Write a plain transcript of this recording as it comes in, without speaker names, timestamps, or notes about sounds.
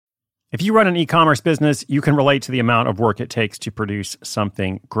If you run an e-commerce business, you can relate to the amount of work it takes to produce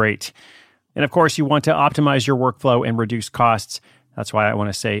something great. And of course, you want to optimize your workflow and reduce costs. That's why I want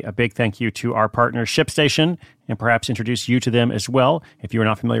to say a big thank you to our partner, ShipStation, and perhaps introduce you to them as well. If you are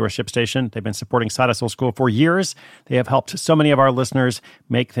not familiar with ShipStation, they've been supporting Side Hustle School for years. They have helped so many of our listeners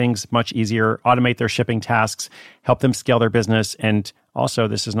make things much easier, automate their shipping tasks, help them scale their business, and also,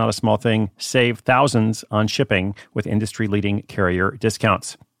 this is not a small thing, save thousands on shipping with industry-leading carrier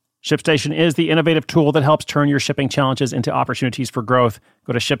discounts. ShipStation is the innovative tool that helps turn your shipping challenges into opportunities for growth.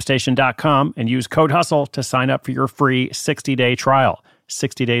 Go to ShipStation.com and use code HUSTLE to sign up for your free 60-day trial.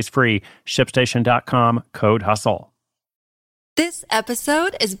 60 days free. ShipStation.com, code HUSTLE. This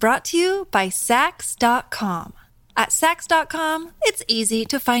episode is brought to you by Saks.com. At Saks.com, it's easy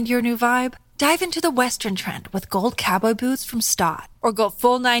to find your new vibe. Dive into the Western trend with gold cowboy boots from Staud, or go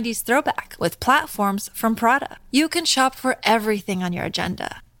full 90s throwback with platforms from Prada. You can shop for everything on your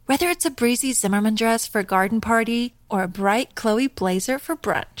agenda, whether it's a breezy Zimmermann dress for a garden party or a bright Chloe blazer for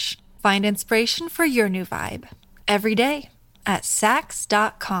brunch. Find inspiration for your new vibe every day at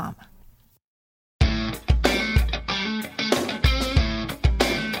Saks.com.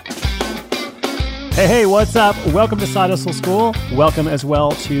 Hey, what's up? Welcome to Side Hustle School. Welcome as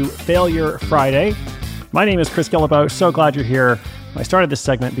well to Failure Friday. My name is Chris Guillebeau. So glad you're here. I started this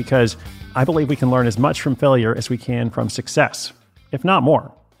segment because I believe we can learn as much from failure as we can from success, if not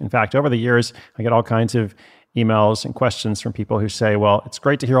more. In fact, over the years, I get all kinds of emails and questions from people who say, well, it's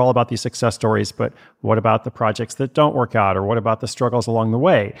great to hear all about these success stories, but what about the projects that don't work out? Or what about the struggles along the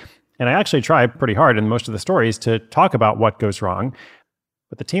way? And I actually try pretty hard in most of the stories to talk about what goes wrong.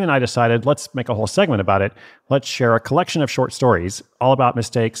 But the team and I decided, let's make a whole segment about it. Let's share a collection of short stories all about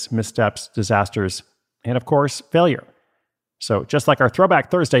mistakes, missteps, disasters, and of course, failure. So just like our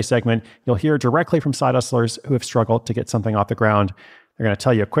Throwback Thursday segment, you'll hear directly from side hustlers who have struggled to get something off the ground. They're going to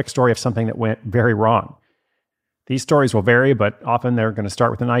tell you a quick story of something that went very wrong. These stories will vary, but often they're going to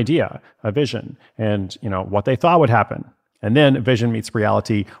start with an idea, a vision, and what they thought would happen. And then vision meets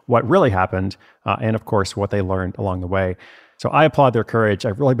reality, what really happened, and of course, what they learned along the way. So I applaud their courage.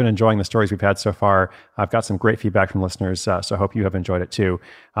 I've really been enjoying the stories we've had so far. I've got some great feedback from listeners, so I hope you have enjoyed it too.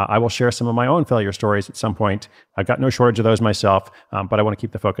 I will share some of my own failure stories at some point. I've got no shortage of those myself, but I want to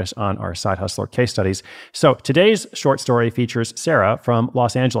keep the focus on our side hustler case studies. So today's short story features Sarah from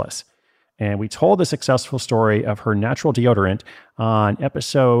Los Angeles. And we told the successful story of her natural deodorant on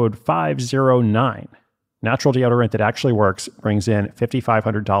episode 509. Natural deodorant that actually works brings in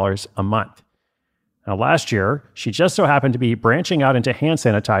 $5,500 a month. Now, last year, she just so happened to be branching out into hand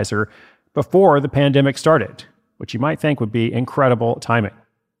sanitizer before the pandemic started, which you might think would be incredible timing.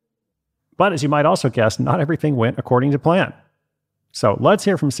 But as you might also guess, not everything went according to plan. So let's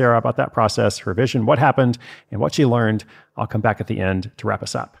hear from Sarah about that process, her vision, what happened, and what she learned. I'll come back at the end to wrap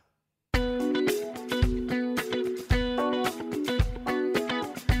us up.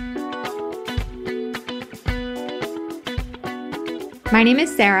 My name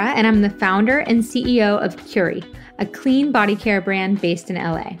is Sarah, and I'm the founder and CEO of Curie, a clean body care brand based in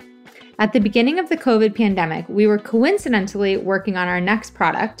LA. At the beginning of the COVID pandemic, we were coincidentally working on our next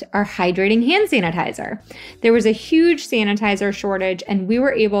product, our hydrating hand sanitizer. There was a huge sanitizer shortage, and we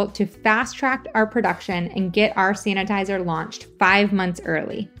were able to fast-track our production and get our sanitizer launched 5 months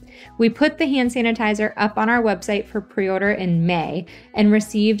early. We put the hand sanitizer up on our website for pre-order in May and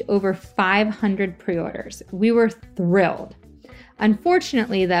received over 500 pre-orders. We were thrilled.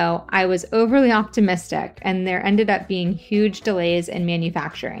 Unfortunately, though, I was overly optimistic, and there ended up being huge delays in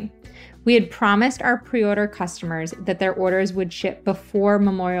manufacturing. We had promised our pre-order customers that their orders would ship before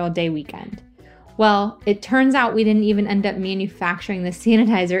Memorial Day weekend. Well, it turns out we didn't even end up manufacturing the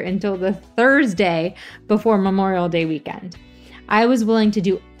sanitizer until the Thursday before Memorial Day weekend. I was willing to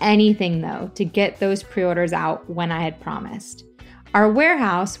do anything, though, to get those pre-orders out when I had promised. Our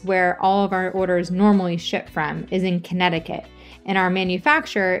warehouse, where all of our orders normally ship from, is in Connecticut, and our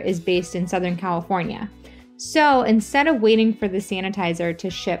manufacturer is based in Southern California. So instead of waiting for the sanitizer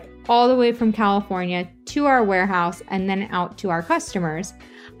to ship all the way from California to our warehouse and then out to our customers,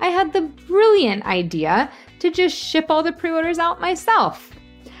 I had the brilliant idea to just ship all the pre-orders out myself.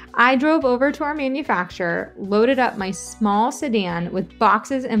 I drove over to our manufacturer, loaded up my small sedan with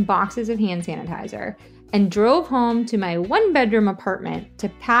boxes and boxes of hand sanitizer, and drove home to my one-bedroom apartment to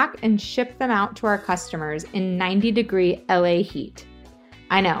pack and ship them out to our customers in 90-degree LA heat.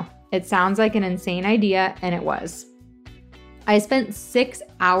 I know, it sounds like an insane idea, and it was. I spent 6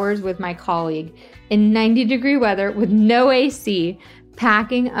 hours with my colleague in 90-degree weather with no AC,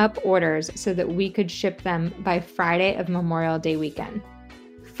 packing up orders so that we could ship them by Friday of Memorial Day weekend.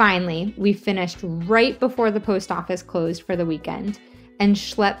 Finally, we finished right before the post office closed for the weekend, and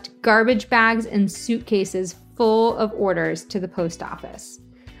schlepped garbage bags and suitcases full of orders to the post office.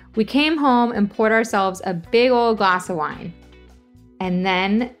 We came home and poured ourselves a big old glass of wine. And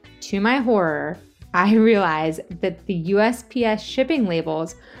then, to my horror, I realized that the USPS shipping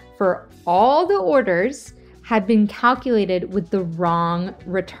labels for all the orders had been calculated with the wrong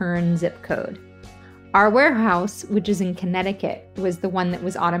return zip code. Our warehouse, which is in Connecticut, was the one that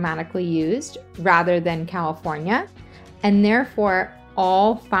was automatically used rather than California, and therefore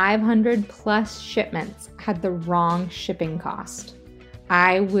all 500 plus shipments had the wrong shipping cost.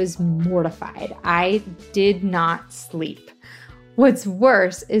 I was mortified. I did not sleep. What's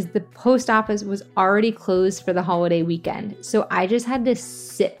worse is the post office was already closed for the holiday weekend, so I just had to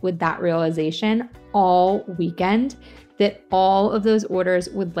sit with that realization all weekend that all of those orders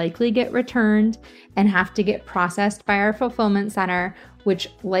would likely get returned and have to get processed by our fulfillment center, which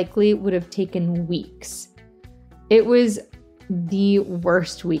likely would have taken weeks. It was the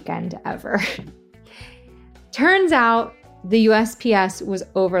worst weekend ever. Turns out the USPS was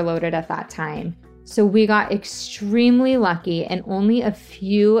overloaded at that time, so we got extremely lucky and only a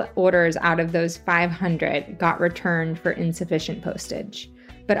few orders out of those 500 got returned for insufficient postage.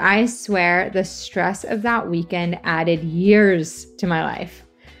 But I swear the stress of that weekend added years to my life.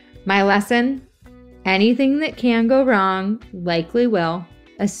 My lesson: anything that can go wrong likely will,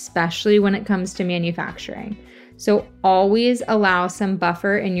 especially when it comes to manufacturing. So always allow some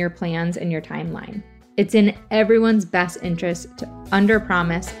buffer in your plans and your timeline. It's in everyone's best interest to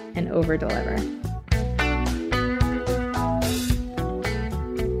underpromise and overdeliver.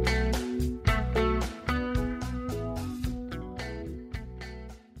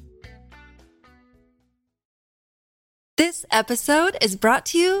 This episode is brought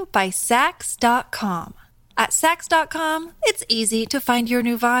to you by Saks.com. At Saks.com, it's easy to find your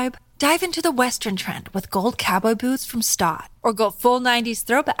new vibe. Dive into the Western trend with gold cowboy boots from Stott, or go full 90s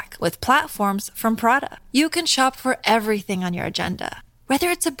throwback with platforms from Prada. You can shop for everything on your agenda, whether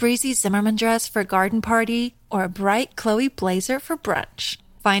it's a breezy Zimmermann dress for a garden party or a bright Chloe blazer for brunch.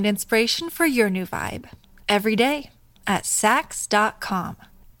 Find inspiration for your new vibe every day at Saks.com.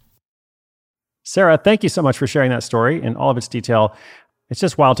 Sarah, thank you so much for sharing that story in all of its detail. It's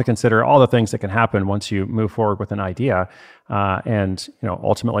just wild to consider all the things that can happen once you move forward with an idea. And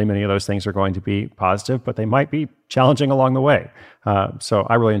ultimately, many of those things are going to be positive, but they might be challenging along the way. So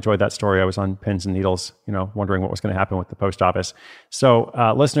I really enjoyed that story. I was on pins and needles, wondering what was going to happen with the post office. So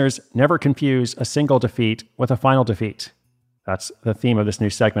listeners, never confuse a single defeat with a final defeat. That's the theme of this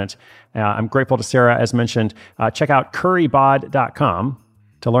new segment. I'm grateful to Sarah, as mentioned. Check out currybod.com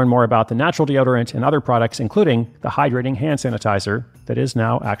to learn more about the natural deodorant and other products, including the hydrating hand sanitizer that is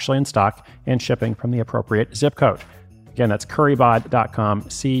now actually in stock and shipping from the appropriate zip code. Again, that's currybod.com,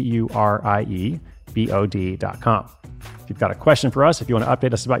 CURIEBOD.com. If you've got a question for us, if you want to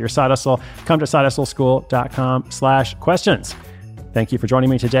update us about your side hustle, come to sidehustleschool.com/questions. Thank you for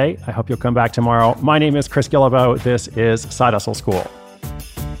joining me today. I hope you'll come back tomorrow. My name is Chris Guillebeau. This is Side Hustle School.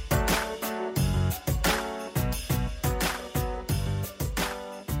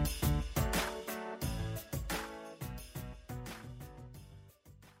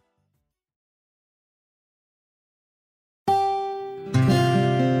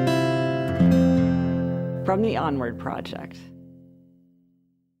 From the Onward Project.